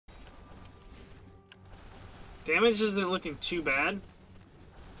Damage isn't looking too bad.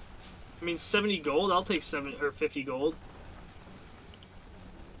 I mean, 70 gold. I'll take 50 gold.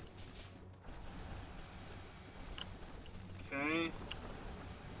 Okay.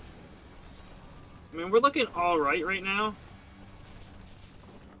 I mean, we're looking all right now.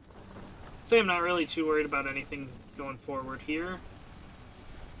 Say I'm not really too worried about anything going forward here.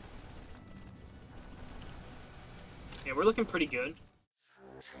 Yeah, we're looking pretty good.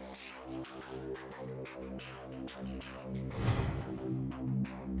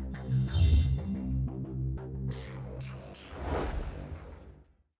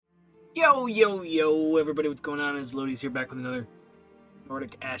 Yo, everybody, what's going on? It's Lodious here, back with another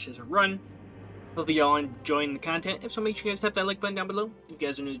Nordic Ashes run. Hopefully y'all enjoying the content. If so, make sure you guys tap that like button down below. If you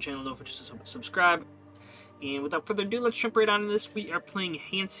guys are new to the channel, don't forget to subscribe. And without further ado, let's jump right on to this. We are playing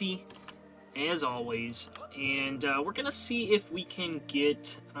Hansi, as always. And we're going to see if we can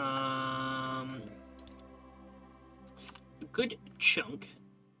get a good chunk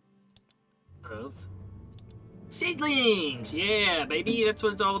of seedlings. Yeah, baby, that's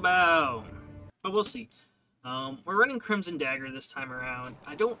what it's all about. But we'll see. We're running Crimson Dagger this time around.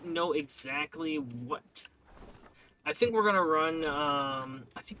 I don't know exactly what. I think we're gonna run.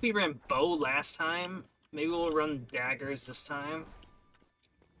 I think we ran bow last time. Maybe we'll run daggers this time.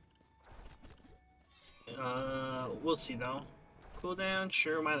 We'll see though. Cooldown,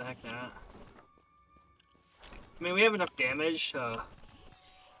 sure, why the heck not? I mean, we have enough damage.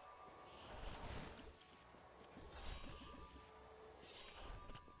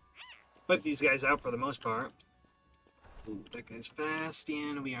 Wipe these guys out for the most part. Ooh, that guy's fast,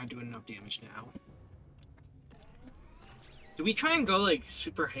 and we aren't doing enough damage now. Do we try and go like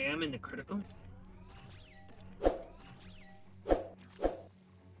super ham into critical?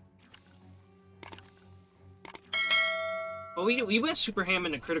 Well, we went super ham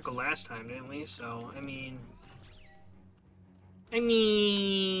into critical last time, didn't we? So, I mean,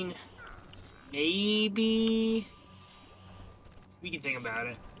 maybe we can think about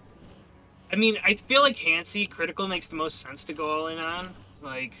it. I mean, I feel like Hansi critical makes the most sense to go all in on.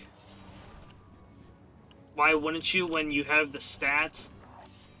 Like, why wouldn't you when you have the stats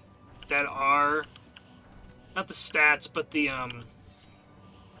that are not the stats, but the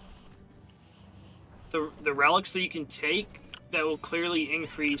relics that you can take that will clearly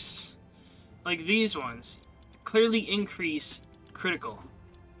increase, like these ones, clearly increase critical.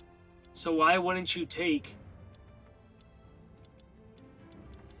 So why wouldn't you take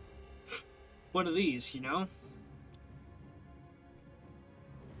one of these, you know?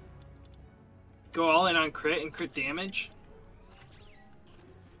 Go all in on crit and crit damage.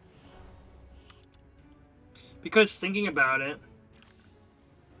 Because thinking about it,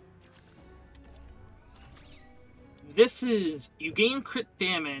 this is, you gain crit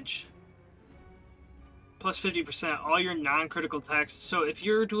damage plus 50%, all your non-critical attacks. So if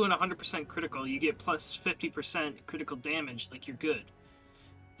you're doing 100% critical, you get plus 50% critical damage, like you're good.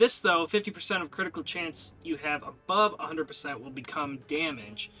 This, though, 50% of critical chance you have above 100% will become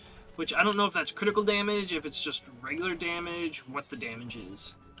damage, which I don't know if that's critical damage, if it's just regular damage, what the damage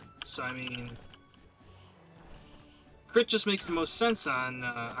is. So, I mean, crit just makes the most sense on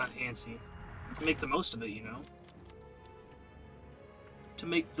Hansi. To make the most of it, you know? To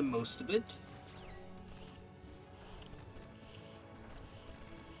make the most of it.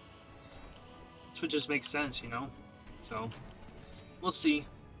 That's what just makes sense, you know? So, we'll see.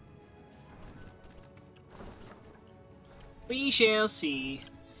 We shall see.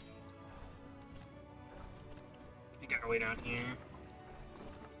 Make our way down here.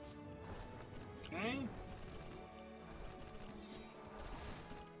 Okay.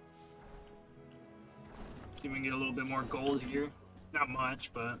 See if we can get a little bit more gold here. Not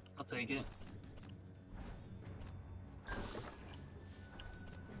much, but I'll take it.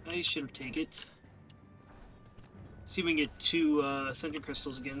 I should take it. See if we can get 2 Sentry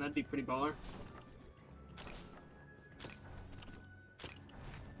Crystals again. That'd be pretty baller.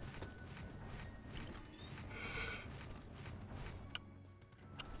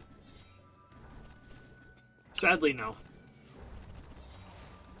 Sadly, no.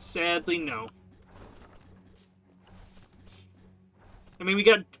 Sadly, no. I mean, we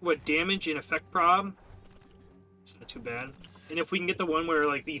got, what, damage and effect prob? It's not too bad. And if we can get the one where,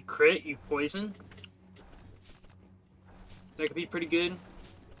 like, you crit, you poison, that could be pretty good.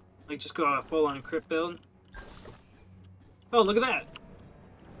 Like, just go a full-on crit build. Oh, look at that.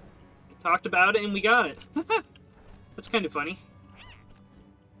 We talked about it and we got it. That's kind of funny.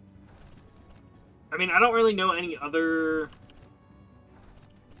 I mean, I don't really know any other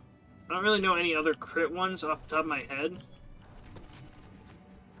crit ones off the top of my head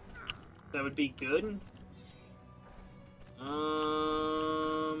that would be good.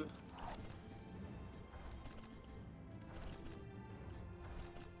 Um...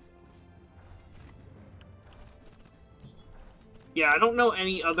 Yeah, I don't know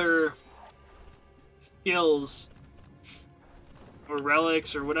any other skills or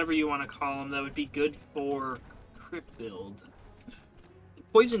relics or whatever you want to call them that would be good for crypt build.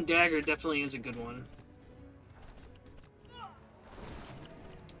 Poison Dagger definitely is a good one.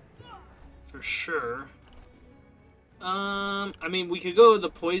 For sure. I mean, we could go the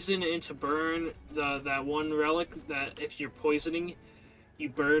poison into burn, that one relic that if you're poisoning, you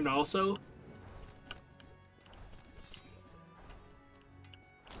burn also.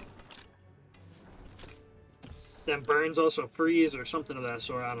 Then burns also freeze or something of that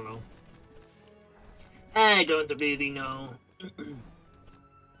sort, I don't know. I don't really know.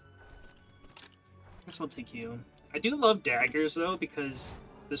 Guess we'll take you. I do love daggers though, because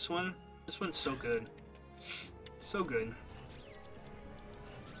this one's so good. So good.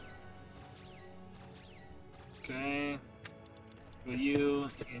 Okay. With you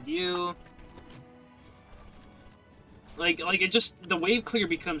and you. Like it just, the wave clear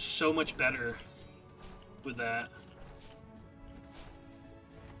becomes so much better with that.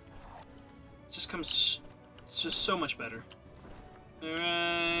 It just comes, it's just so much better.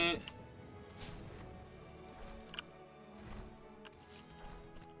 Alright.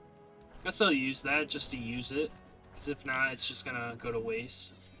 Guess I'll use that just to use it, because if not, it's just gonna go to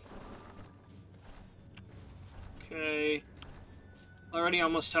waste. Okay. Already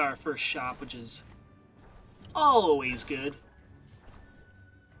almost to our first shop, which is always good.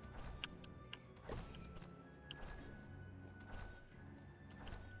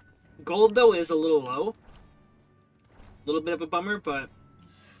 Gold, though, is a little low. A little bit of a bummer, but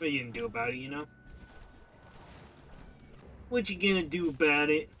what you can do about it, you know? What you gonna do about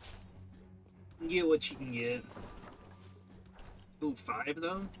it? Get what you can get. Ooh, 5,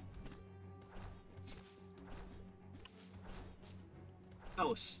 though?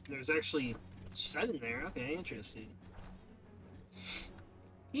 Oh, there's actually 7 there. Okay, interesting.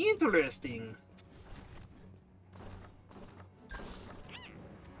 Interesting.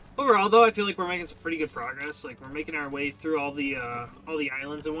 Overall, though, I feel like we're making some pretty good progress. Like, we're making our way through all the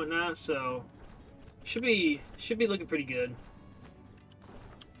islands and whatnot, so should be looking pretty good.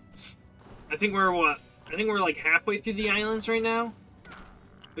 I think we're what? I think we're like halfway through the islands right now,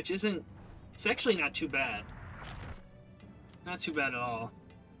 which isn't. It's actually not too bad. Not too bad at all.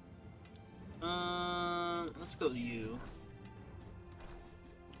 Let's go to you.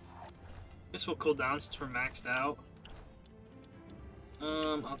 Guess we'll cool down since we're maxed out.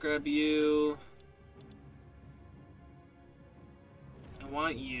 I'll grab you. I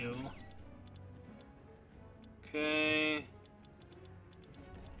want you. Okay.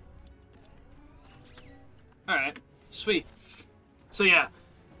 Alright. Sweet. So yeah.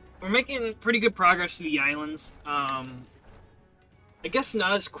 We're making pretty good progress through the islands. I guess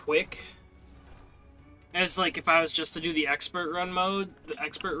not as quick as, like, if I was just to do the expert run mode, the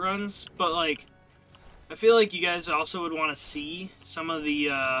expert runs, but, like, I feel like you guys also would want to see some of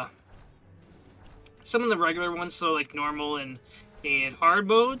the regular ones, so, like, normal and hard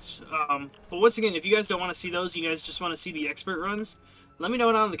modes. But once again, if you guys don't want to see those, you guys just want to see the expert runs, let me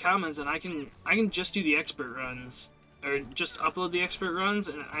know down in the comments, and I can just do the expert runs, or just upload the expert runs,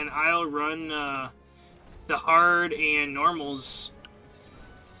 and I'll run the hard and normals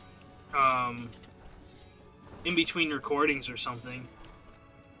in between recordings or something.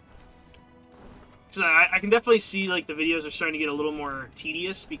 Because I can definitely see, like, the videos are starting to get a little more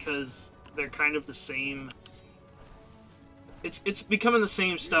tedious because they're kind of the same. It's becoming the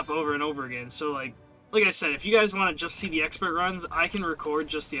same stuff over and over again. So, like I said, if you guys want to just see the expert runs, I can record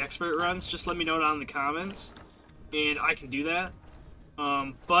just the expert runs. Just let me know down in the comments, and I can do that.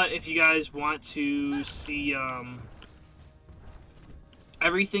 But if you guys want to see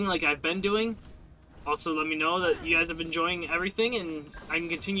everything like I've been doing, also let me know that you guys have been enjoying everything, and I can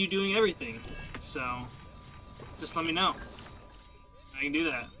continue doing everything. So, just let me know. I can do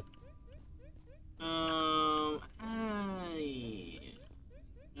that. No.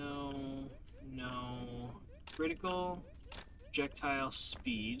 Critical, projectile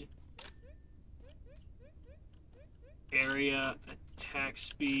speed, area, attack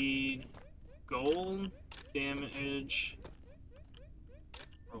speed, gold, damage,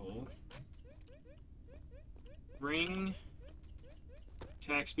 roll, ring,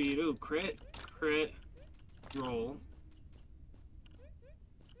 attack speed, ooh, crit, roll.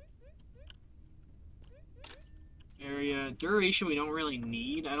 Area, duration we don't really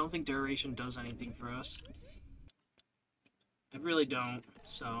need. I don't think duration does anything for us. I really don't,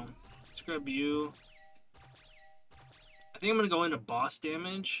 so let's grab you. I think I'm gonna go into boss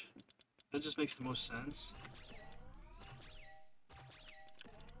damage. That just makes the most sense.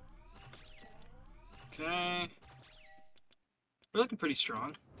 Okay. We're looking pretty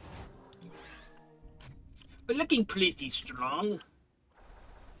strong. We're looking pretty strong.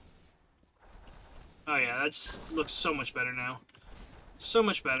 Oh yeah, that just looks so much better now. So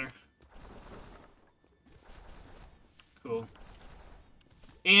much better. Cool.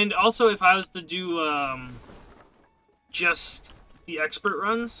 And also, if I was to do just the expert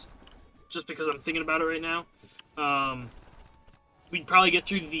runs, just because I'm thinking about it right now, we'd probably get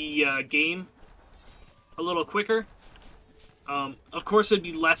through the game a little quicker. Of course, it'd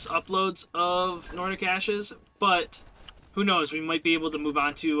be less uploads of Nordic Ashes, but who knows? We might be able to move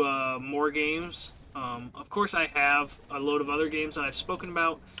on to more games. Of course, I have a load of other games that I've spoken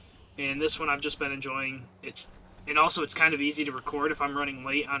about, and this one I've just been enjoying. And also it's kind of easy to record if I'm running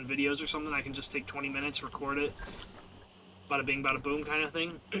late on videos or something. I can just take 20 minutes, record it, bada bing, bada boom kind of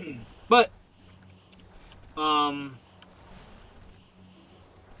thing. But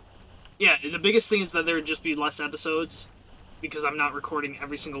yeah, the biggest thing is that there would just be less episodes because I'm not recording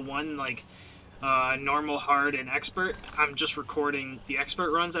every single one, like normal, hard, and expert. I'm just recording the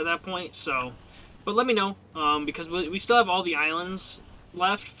expert runs at that point. So, but let me know, because we still have all the islands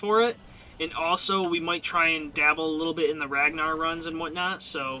left for it, and also we might try and dabble a little bit in the Ragnarok runs and whatnot.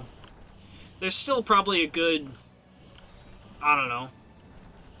 So there's still probably a good, I don't know,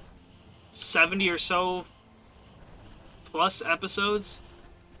 70 or so plus episodes,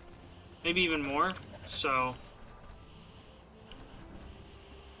 maybe even more. So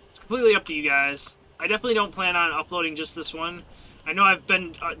it's completely up to you guys. I definitely don't plan on uploading just this one. I know I've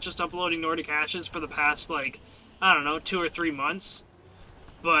been just uploading Nordic Ashes for the past, like, I don't know, 2 or 3 months.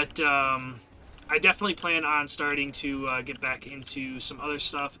 But I definitely plan on starting to get back into some other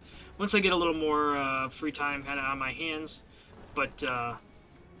stuff once I get a little more free time kind of on my hands. But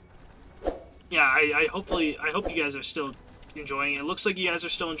yeah, I hope you guys are still enjoying. It looks like you guys are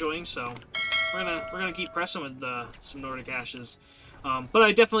still enjoying, so we're gonna keep pressing with some Nordic Ashes. But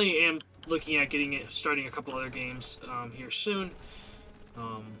I definitely am looking at starting a couple other games here soon,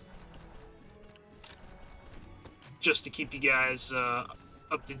 just to keep you guys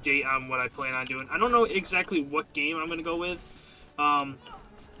up to date on what I plan on doing. I don't know exactly what game I'm gonna go with.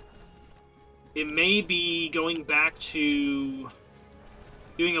 It may be going back to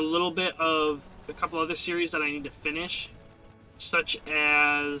doing a little bit of a couple other series that I need to finish, such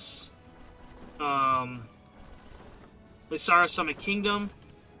as Lysara Summit Kingdom.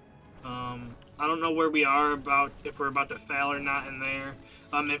 I don't know where we are if we're about to fail or not in there.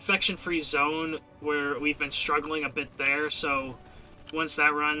 Infection Free Zone, where we've been struggling a bit there, so once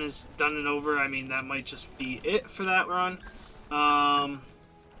that run is done and over, I mean, that might just be it for that run.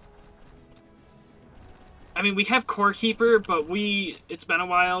 I mean, we have Core Keeper, but it's been a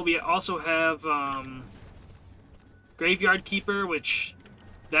while. We also have Graveyard Keeper, which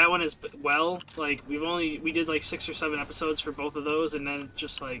that one is, well, like, we did like 6 or 7 episodes for both of those, and then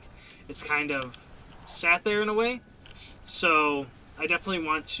just like it's kind of sat there in a way. So I definitely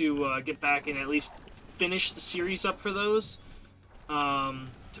want to get back and at least finish the series up for those,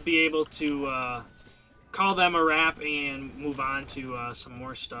 to be able to call them a wrap and move on to some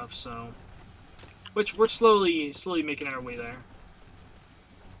more stuff. So, which we're slowly making our way there.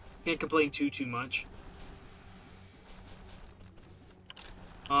 Can't complain too much.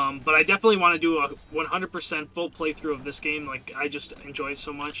 But I definitely want to do a 100% full playthrough of this game. Like, I just enjoy it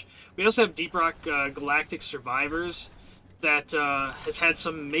so much. We also have Deep Rock Galactic Survivors that has had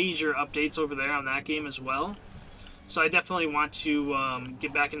some major updates over there on that game as well. So I definitely want to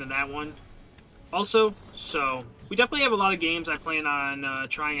get back into that one also. So we definitely have a lot of games I plan on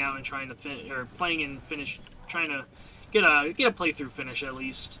trying out and trying to playing and finish, trying to get a playthrough finish at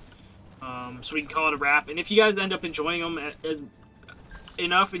least, so we can call it a wrap. And if you guys end up enjoying them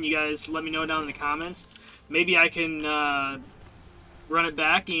enough, and you guys let me know down in the comments, maybe I can run it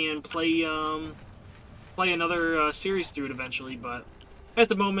back and play another series through it eventually. But at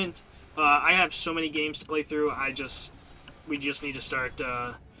the moment, I have so many games to play through. We just need to start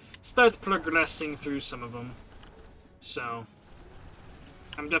progressing through some of them. So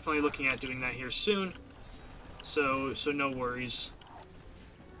I'm definitely looking at doing that here soon. So no worries.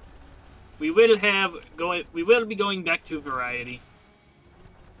 We will be going back to variety.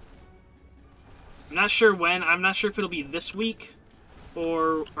 I'm not sure when. I'm not sure if it'll be this week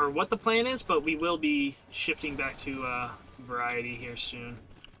or what the plan is, but we will be shifting back to variety here soon.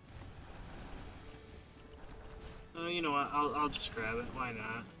 You know what? I'll just grab it. Why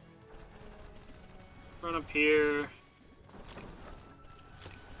not? Run up here.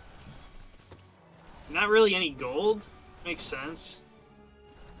 Not really any gold. Makes sense.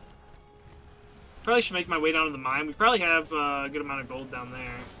 Probably should make my way down to the mine. We probably have a good amount of gold down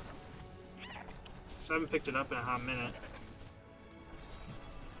there. So I haven't picked it up in a hot minute.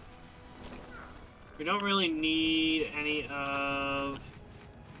 We don't really need any of...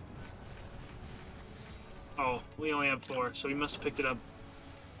 Oh, we only have 4, so we must have picked it up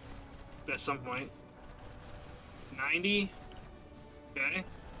at some point. 90? Okay.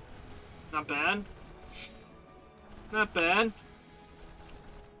 Not bad. Not bad.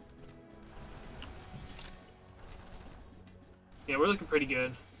 Yeah, we're looking pretty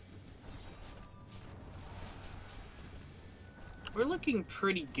good. We're looking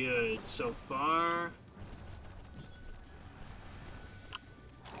pretty good so far.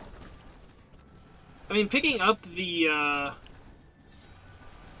 I mean, picking up the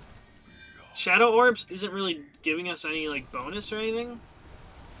shadow orbs isn't really giving us any, like, bonus or anything.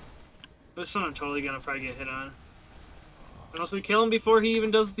 This one I'm totally gonna probably get hit on. Unless we kill him before he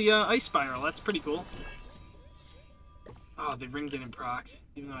even does the ice spiral. That's pretty cool. Oh, the ring didn't proc,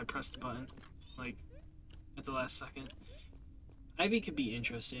 even though I pressed the button, like, at the last second. Ivy could be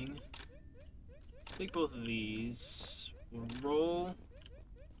interesting. Take both of these. We'll roll.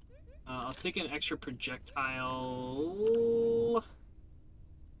 I'll take an extra projectile.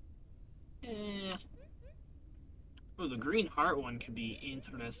 Oh, the green heart one could be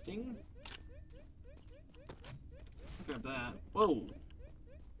interesting. Grab that. Whoa.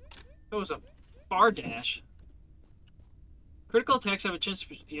 That was a bar dash. Critical attacks have a chance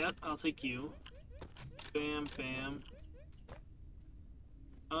to... Yep, I'll take you. Bam, bam.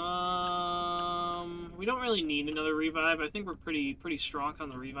 We don't really need another revive. I think we're pretty strong on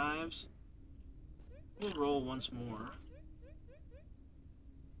the revives. We'll roll once more.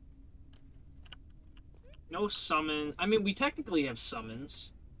 No summon. I mean, we technically have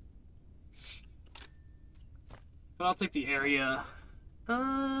summons. But I'll take the area.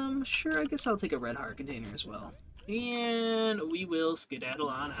 Sure, I guess I'll take a red heart container as well. And we will skedaddle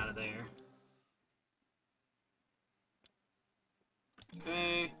on out of there.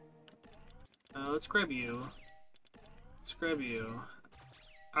 Okay. Let's grab you. Let's grab you.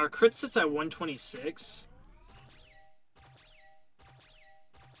 Our crit sits at 126.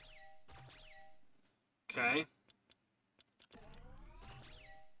 Okay.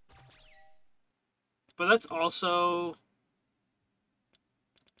 But that's also...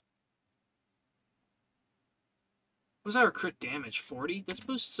 What's our crit damage? 40? This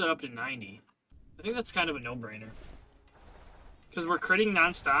boosts it up to 90. I think that's kind of a no-brainer. Because we're critting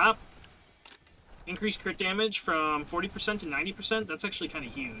non-stop. Increased crit damage from 40% to 90%. That's actually kind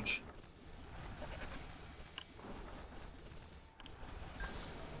of huge.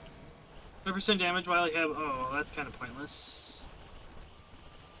 %% damage while I have... Oh, that's kind of pointless.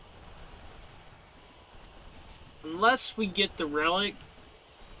 Unless we get the relic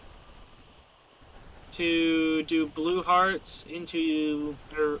to do blue hearts into...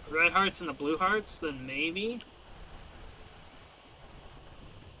 Or red hearts into blue hearts, then maybe.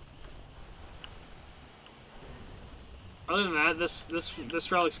 Other than that,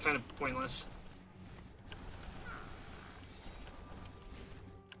 this relic's kind of pointless.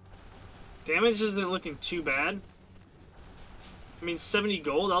 Damage isn't looking too bad. I mean, 70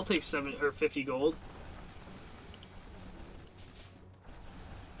 gold. I'll take 50 gold.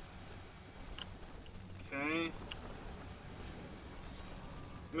 Okay.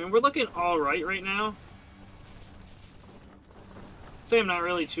 I mean, we're looking all right now. Say I'm not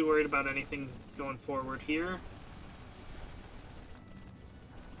really too worried about anything going forward here.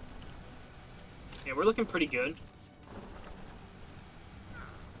 Yeah, we're looking pretty good.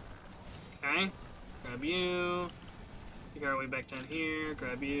 Okay. Grab you. Take our way back down here.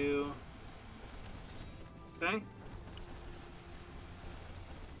 Grab you. Okay.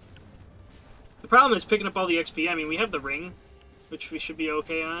 The problem is picking up all the XP. I mean, we have the ring, which we should be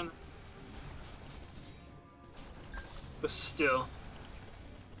okay on. But still.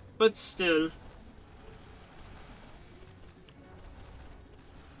 But still.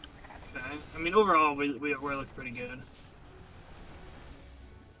 Okay. I mean, overall, we're looking pretty good.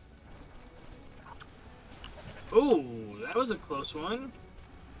 Oh, that was a close one.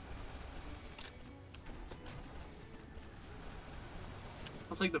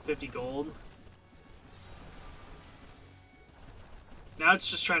 I'll take the 50 gold. Now it's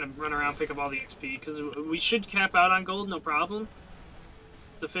just trying to run around, pick up all the XP, because we should cap out on gold, no problem.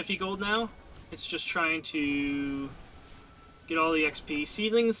 The 50 gold now. It's just trying to get all the XP.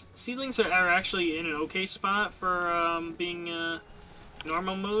 Seedlings are actually in an okay spot for being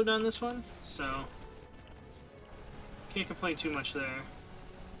normal mode on this one, so can't complain too much there.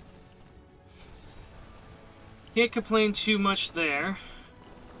 Can't complain too much there.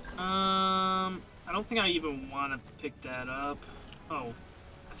 I don't think I even want to pick that up. Oh,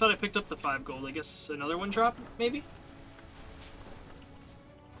 I thought I picked up the 5 gold. I guess another one drop, maybe?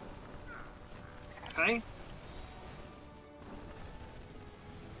 Okay.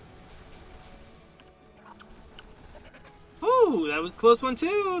 Ooh, that was a close one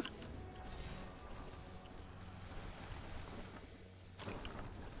too!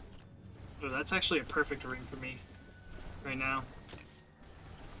 Oh, that's actually a perfect ring for me right now.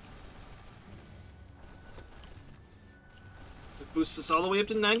 Let's boost this all the way up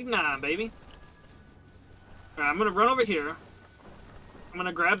to 99, baby. Alright, I'm gonna run over here. I'm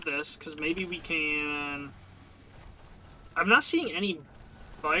gonna grab this, because maybe we can... I'm not seeing any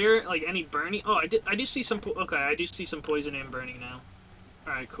fire, like any burning. Oh, I do see some... Okay, I do see some poison and burning now.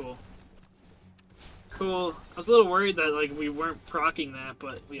 Alright, cool. Cool. I was a little worried that, like, we weren't proccing that,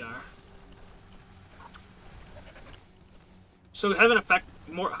 but we are. So having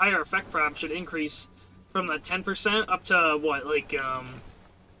higher effect prob should increase from the 10% up to what, like, I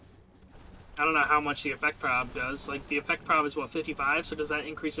don't know how much the effect prob does. Like, the effect prob is, what, 55? So does that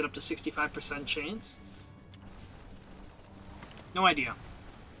increase it up to 65% chance? No idea.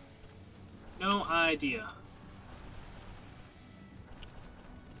 No idea.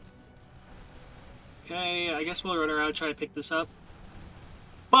 Okay, I guess we'll run around and try to pick this up.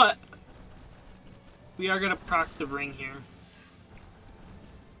 But we are going to proc the ring here.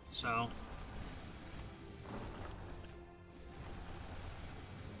 So...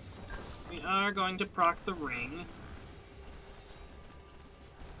 we are going to proc the ring.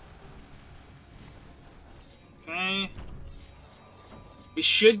 Okay. We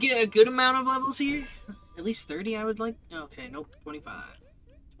should get a good amount of levels here. At least 30, I would like. Okay, nope, 25.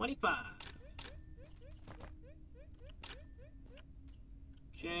 25.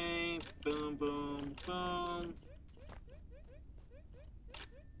 Okay, boom, boom, boom.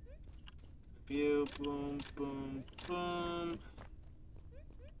 Boom, boom, boom, boom.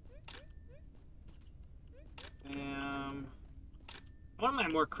 I want my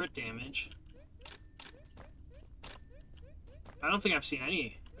more crit damage. I don't think I've seen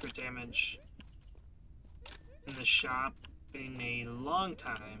any crit damage in the shop in a long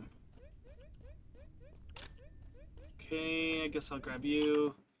time. Okay, I guess I'll grab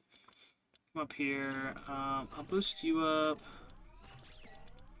you. Come up here. I'll boost you up.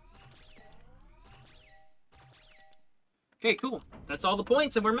 Okay, cool. That's all the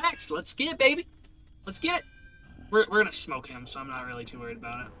points, and we're maxed. Let's get it, baby. Let's get it. We're gonna smoke him, so I'm not really too worried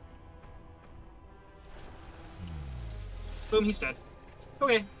about it. Boom, he's dead.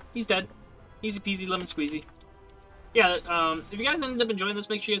 Okay, he's dead. Easy peasy, lemon squeezy. Yeah, if you guys ended up enjoying this,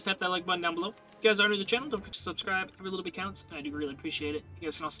 make sure you guys tap that like button down below. If you guys are new to the channel, don't forget to subscribe. Every little bit counts, and I do really appreciate it. You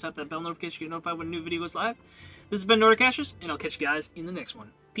guys can also tap that bell notification to get notified when a new video goes live. This has been Nordic Ashes, and I'll catch you guys in the next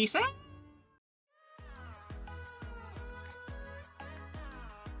one. Peace out!